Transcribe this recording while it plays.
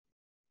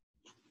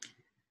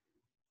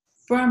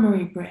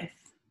Bhramari breath,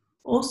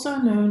 also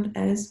known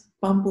as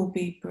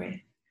bumblebee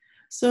breath.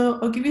 So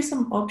I'll give you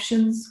some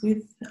options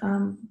with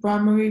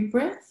Bhramari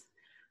breath.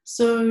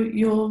 So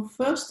your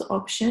first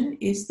option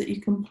is that you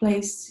can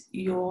place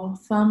your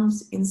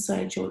thumbs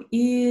inside your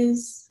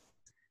ears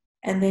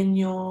and then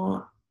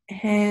your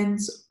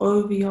hands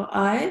over your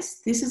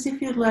eyes. This is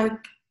if you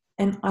like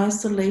an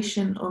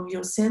isolation of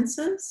your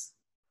senses.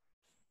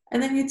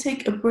 And then you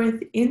take a breath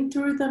in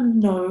through the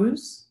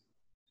nose.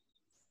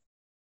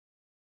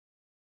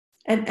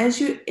 And as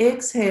you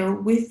exhale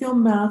with your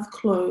mouth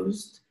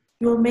closed,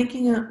 you're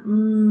making a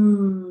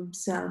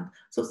sound.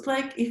 So it's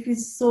like if you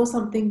saw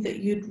something that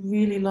you'd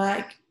really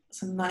like,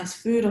 some nice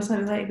food or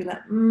something like that, you'd be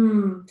like,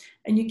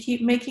 and you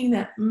keep making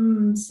that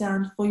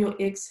sound for your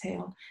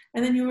exhale.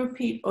 And then you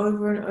repeat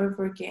over and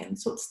over again.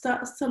 So it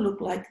starts to look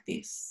like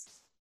this.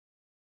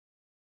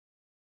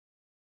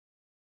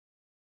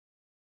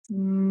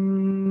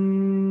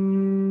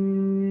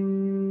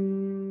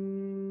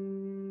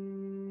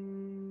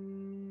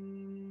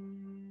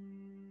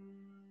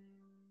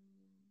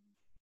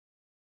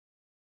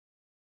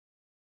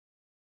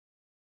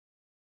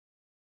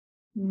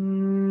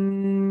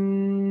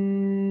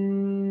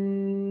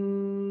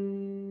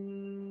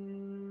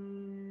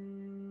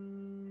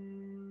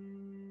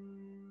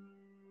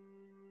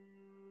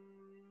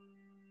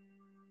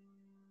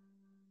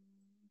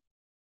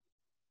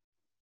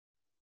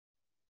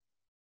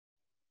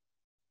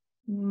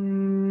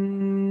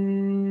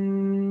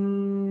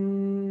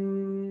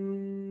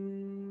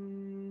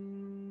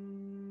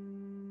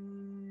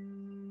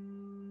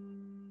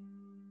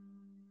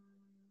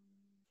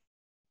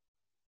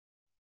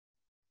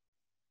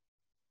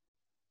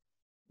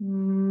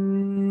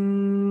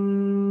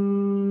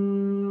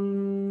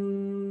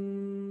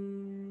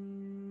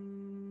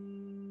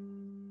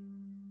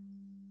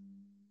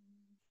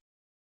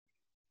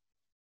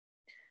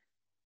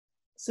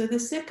 So the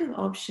second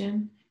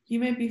option, you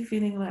may be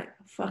feeling like,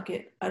 fuck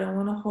it, I don't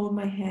want to hold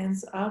my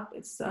hands up.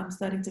 I'm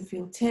starting to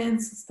feel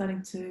tense. It's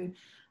starting to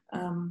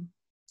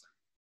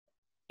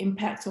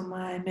impact on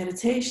my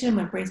meditation.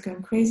 My brain's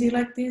going crazy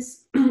like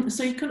this.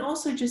 So you can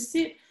also just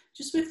sit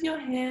just with your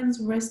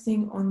hands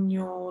resting on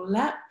your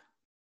lap,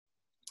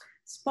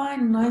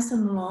 spine nice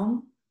and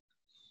long.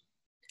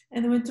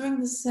 And then we're doing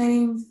the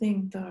same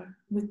thing though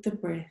with the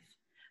breath.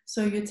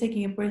 So you're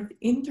taking a breath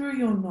in through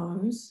your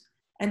nose,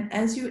 and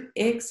as you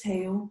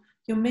exhale,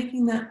 you're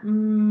making that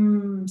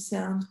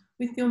sound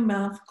with your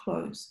mouth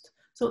closed.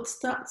 So it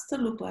starts to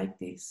look like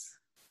this.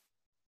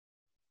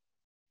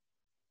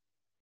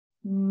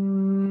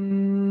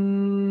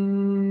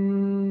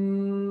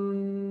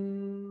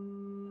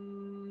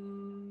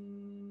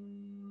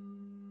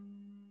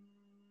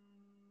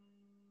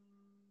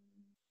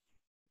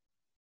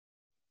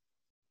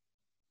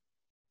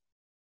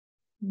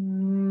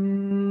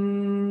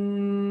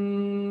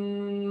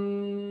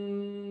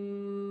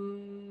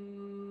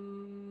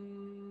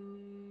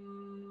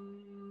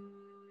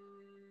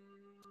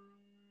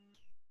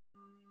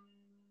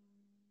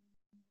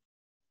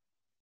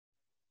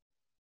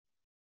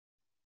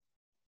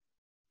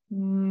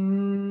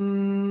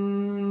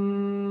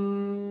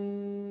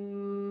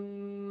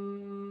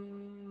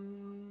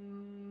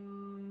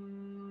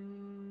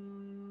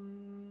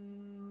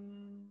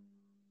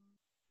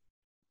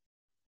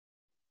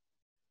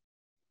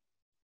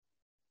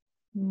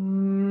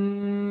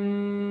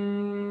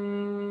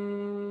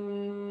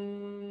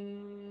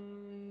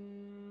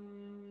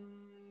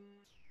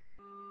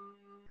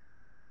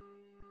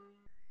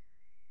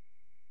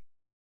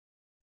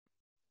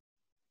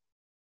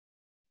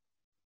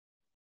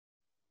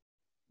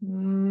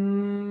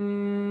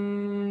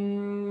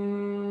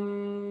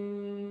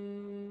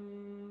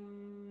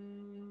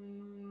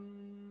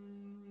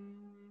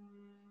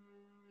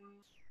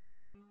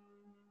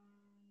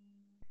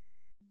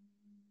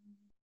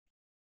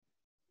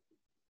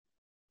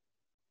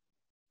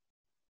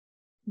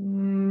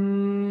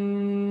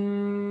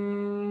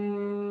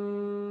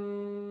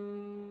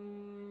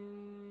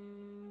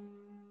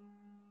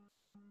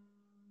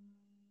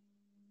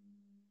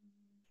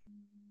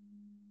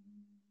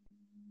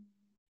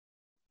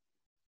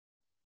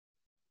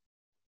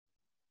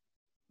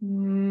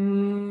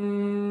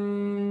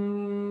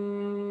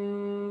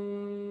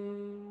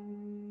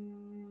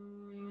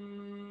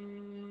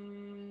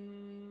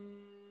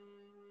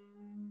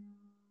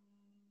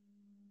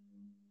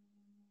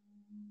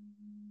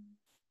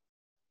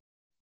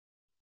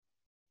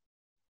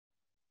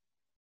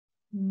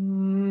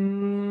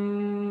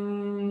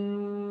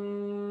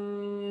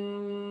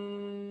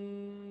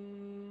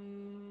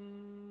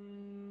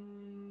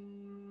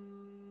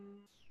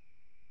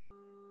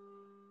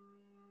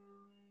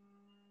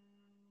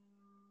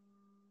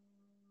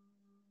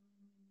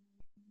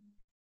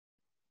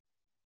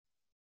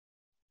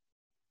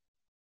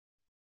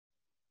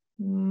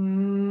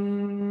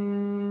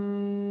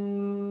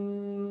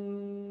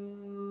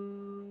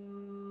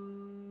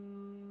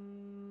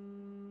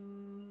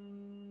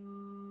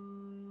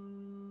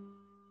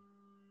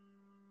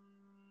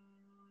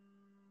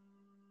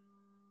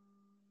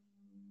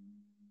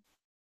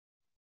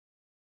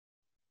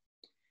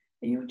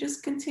 And you'll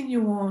just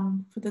continue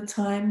on for the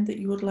time that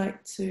you would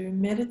like to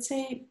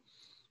meditate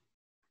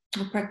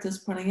or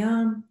practice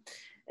pranayama.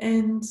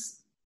 And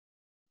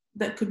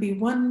that could be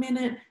 1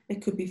 minute,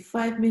 it could be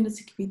 5 minutes,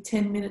 it could be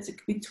 10 minutes, it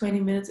could be 20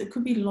 minutes, it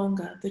could be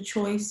longer. The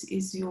choice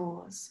is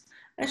yours.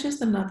 That's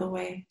just another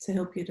way to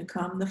help you to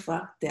calm the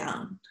fuck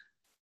down.